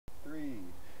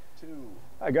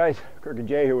Hi guys, Kirk and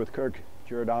Jay here with Kirk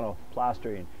Giordano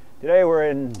Plastering. Today we're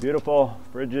in beautiful,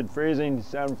 frigid, freezing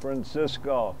San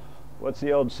Francisco. What's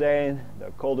the old saying? The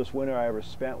coldest winter I ever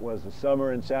spent was the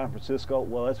summer in San Francisco.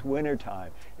 Well, it's winter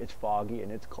time. It's foggy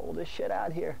and it's cold as shit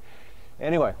out here.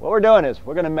 Anyway, what we're doing is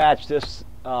we're going to match this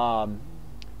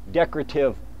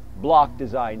decorative block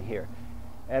design here.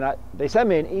 And they sent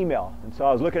me an email, and so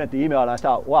I was looking at the email and I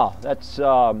thought, wow, that's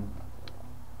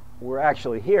we're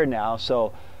actually here now.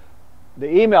 So the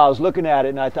email, I was looking at it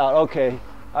and I thought, okay,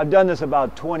 I've done this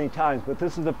about 20 times, but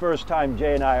this is the first time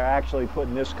Jay and I are actually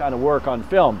putting this kind of work on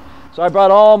film. So I brought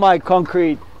all my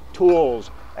concrete tools,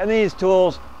 and these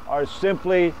tools are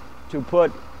simply to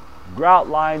put grout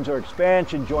lines or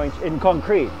expansion joints in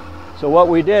concrete. So what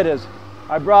we did is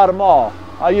I brought them all.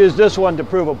 I'll use this one to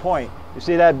prove a point. You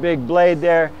see that big blade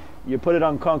there? You put it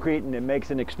on concrete and it makes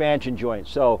an expansion joint.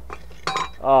 So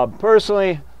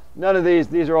personally, none of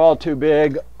these are all too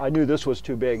big. I knew this was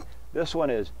too big. This one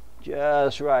is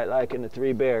just right, like in the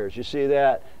Three Bears. You see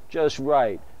that? Just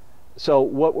right. So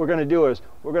what we're going to do is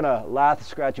we're going to lath,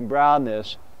 scratch, and brown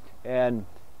this, and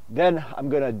then I'm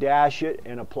going to dash it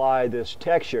and apply this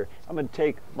texture. I'm going to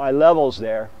take my levels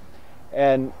there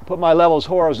and put my levels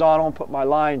horizontal and put my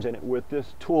lines in it with this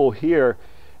tool here.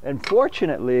 And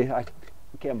fortunately, I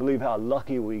can't believe how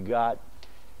lucky we got.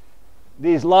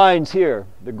 These lines here,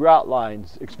 the grout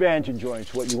lines, expansion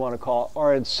joints, what you want to call,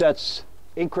 are in sets,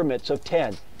 increments of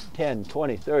 10,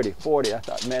 20, 30, 40. I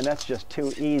thought, man, that's just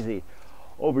too easy.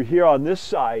 Over here on this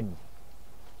side,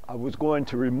 I was going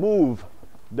to remove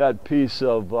that piece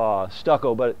of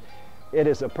stucco, but it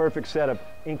is a perfect set of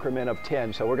increment of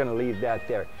 10, so we're going to leave that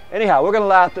there. Anyhow, we're going to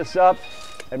lath this up,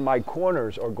 and my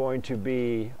corners are going to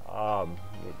be, let me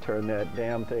turn that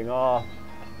damn thing off.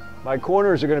 My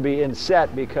corners are going to be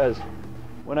inset because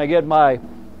when I get my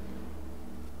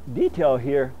detail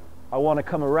here, I want to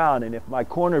come around, and if my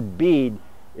corner bead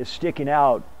is sticking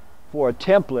out for a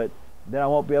template, then I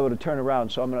won't be able to turn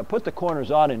around. So I'm going to put the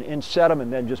corners on and inset them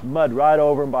and then just mud right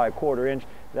over them by a 1/4 inch.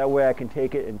 That way I can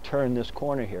take it and turn this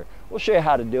corner here. We'll show you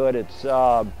how to do it. It's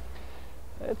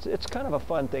kind of a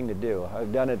fun thing to do.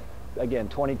 I've done it, again,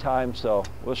 20 times, so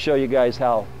we'll show you guys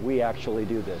how we actually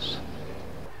do this.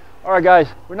 All right, guys,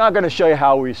 we're not going to show you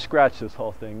how we scratch this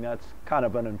whole thing. That's kind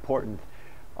of unimportant.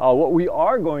 What we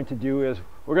are going to do is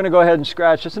we're going to go ahead and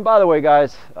scratch this. And by the way,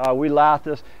 guys, we lath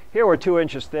this. Here we're 2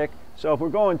 inches thick. So if we're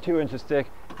going 2 inches thick,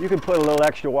 you can put a little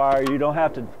extra wire. You don't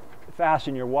have to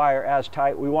fasten your wire as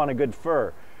tight. We want a good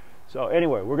fur. So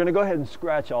anyway, we're going to go ahead and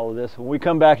scratch all of this. When we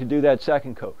come back to do that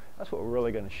second coat, that's what we're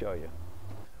really going to show you.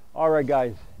 All right,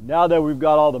 guys, now that we've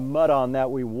got all the mud on that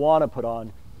we want to put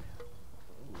on,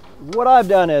 what I've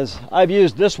done is I've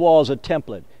used this wall as a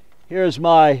template. Here's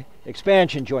my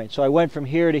expansion joint. So I went from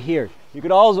here to here. You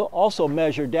could also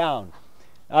measure down.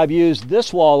 I've used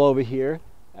this wall over here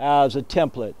as a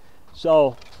template.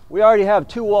 So we already have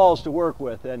 2 walls to work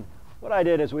with, and what I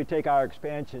did is we take our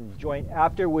expansion joint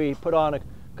after we put on a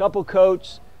couple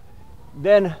coats,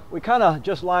 then we kind of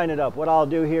just line it up. What I'll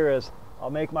do here is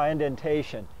I'll make my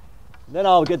indentation, then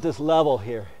I'll get this level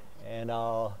here and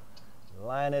I'll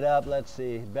line it up, let's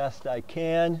see, best I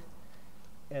can,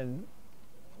 and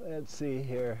let's see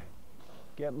here,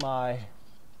 get my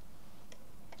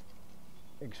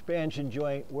expansion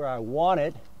joint where I want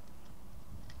it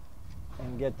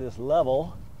and get this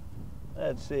level.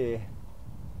 Let's see,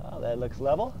 oh, that looks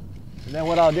level. And then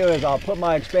what I'll do is I'll put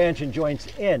my expansion joints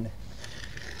in,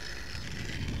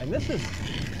 and this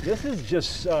is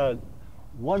just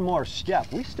one more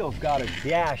step. We still got to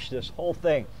dash this whole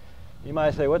thing. You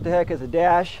might say, what the heck is a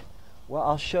dash? Well,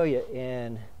 I'll show you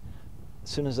as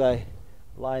soon as I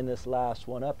line this last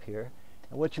one up here.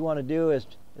 And what you want to do is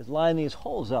line these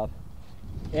holes up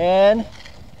and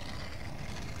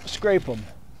scrape them.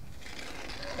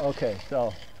 Okay,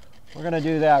 so we're going to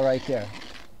do that right there.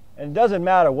 And it doesn't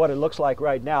matter what it looks like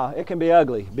right now. It can be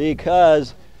ugly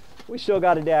because we still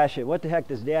got to dash it. What the heck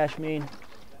does dash mean?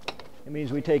 It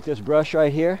means we take this brush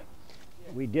right here,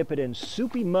 we dip it in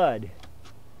soupy mud.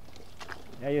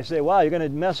 Now you say, wow, you're going to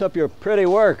mess up your pretty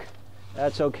work.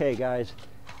 That's okay, guys.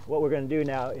 What we're going to do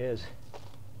now is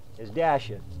dash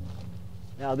it.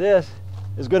 Now this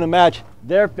is going to match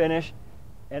their finish,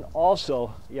 and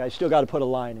also, yeah, I still got to put a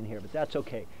line in here, but that's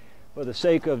okay. For the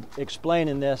sake of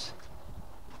explaining this,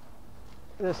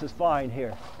 this is fine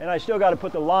here. And I still got to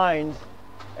put the lines,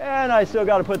 and I still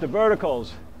got to put the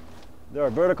verticals. There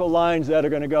are vertical lines that are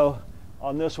going to go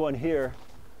on this one here.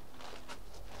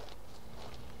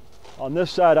 On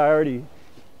this side, I already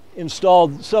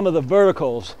installed some of the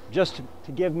verticals just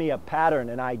to give me a pattern,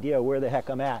 an idea where the heck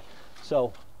I'm at.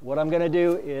 So what I'm going to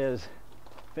do is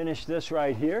finish this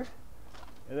right here,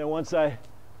 And then once I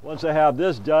have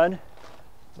this done, I'm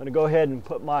going to go ahead and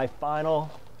put my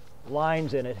final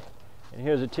lines in it. And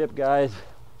here's a tip, guys.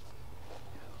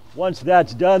 Once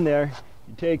that's done there,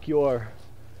 you take your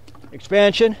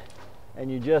expansion and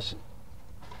you just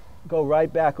go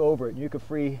right back over it. You can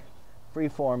free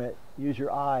form it. Use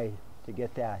your eye to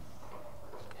get that.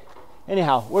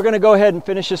 Anyhow, we're going to go ahead and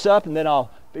finish this up, and then I'll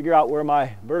figure out where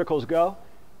my verticals go,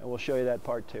 and we'll show you that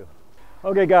part too.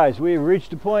 Okay guys, we've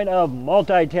reached the point of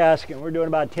multitasking. We're doing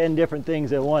about 10 different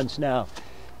things at once now.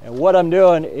 And what I'm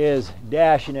doing is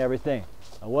dashing everything.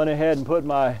 I went ahead and put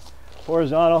my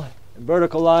horizontal and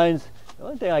vertical lines. The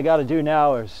only thing I got to do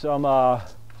now is some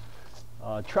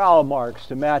trowel marks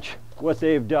to match what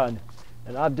they've done.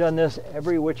 And I've done this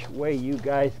every which way you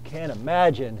guys can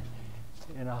imagine.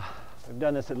 And I've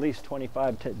done this at least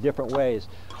 25 different ways.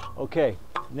 Okay,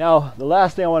 now the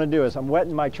last thing I want to do is I'm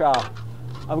wetting my trowel.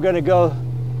 I'm going to go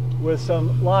with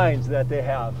some lines that they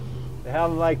have. They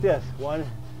have them like this. 1,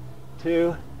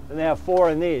 2, and they have 4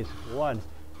 in these. 1,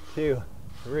 2,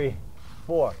 3,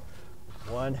 4.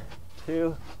 1,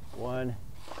 2, 1,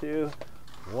 2,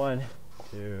 1,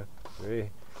 2, 3,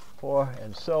 4,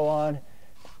 and so on.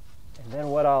 And then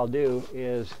what I'll do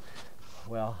is,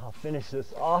 well, I'll finish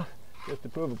this off just to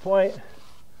prove a point.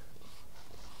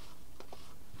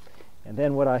 And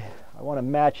then what I want to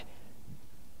match,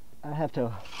 I'm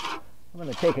going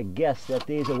to take a guess that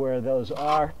these are where those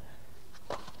are.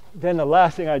 Then the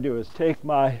last thing I do is take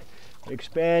my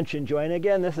expansion joint,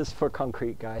 again this is for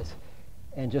concrete guys,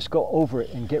 and just go over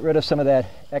it and get rid of some of that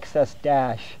excess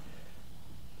dash.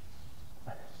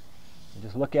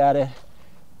 Just look at it,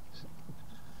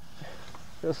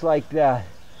 just like that.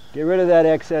 Get rid of that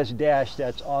excess dash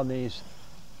that's on these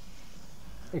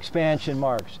expansion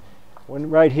marks. When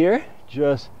right here,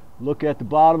 just look at the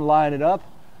bottom, line it up,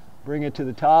 bring it to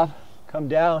the top, come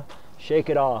down, shake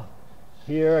it off.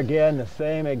 Here again, the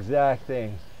same exact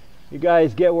thing. You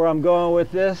guys get where I'm going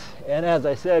with this, and as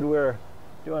I said, we're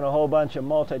doing a whole bunch of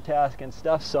multitasking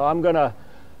stuff, so I'm gonna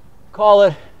call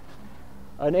it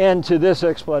an end to this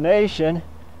explanation,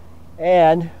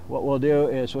 and what we'll do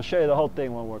is we'll show you the whole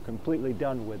thing when we're completely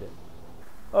done with it.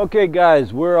 Okay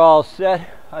guys, we're all set.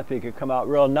 I think it come out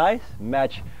real nice,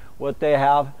 match what they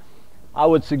have. I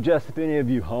would suggest if any of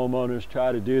you homeowners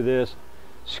try to do this,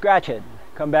 scratch it,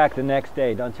 come back the next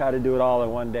day. Don't try to do it all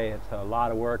in one day. It's a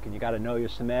lot of work, and you got to know your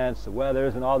cements, the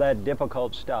weathers, and all that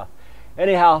difficult stuff.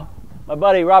 Anyhow, my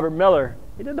buddy Robert Miller,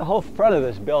 he did the whole front of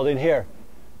this building here.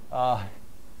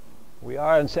 We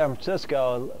are in San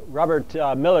Francisco. Robert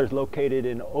Miller's located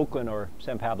in Oakland, or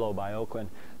San Pablo by Oakland.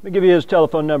 Let me give you his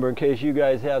telephone number in case you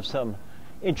guys have some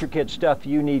intricate stuff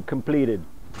you need completed.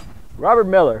 Robert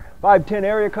Miller, 510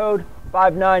 area code,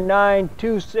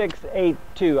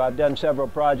 599-2682. I've done several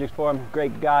projects for him.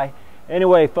 Great guy.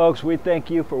 Anyway, folks, we thank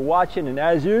you for watching, and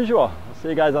as usual, I'll see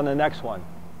you guys on the next one.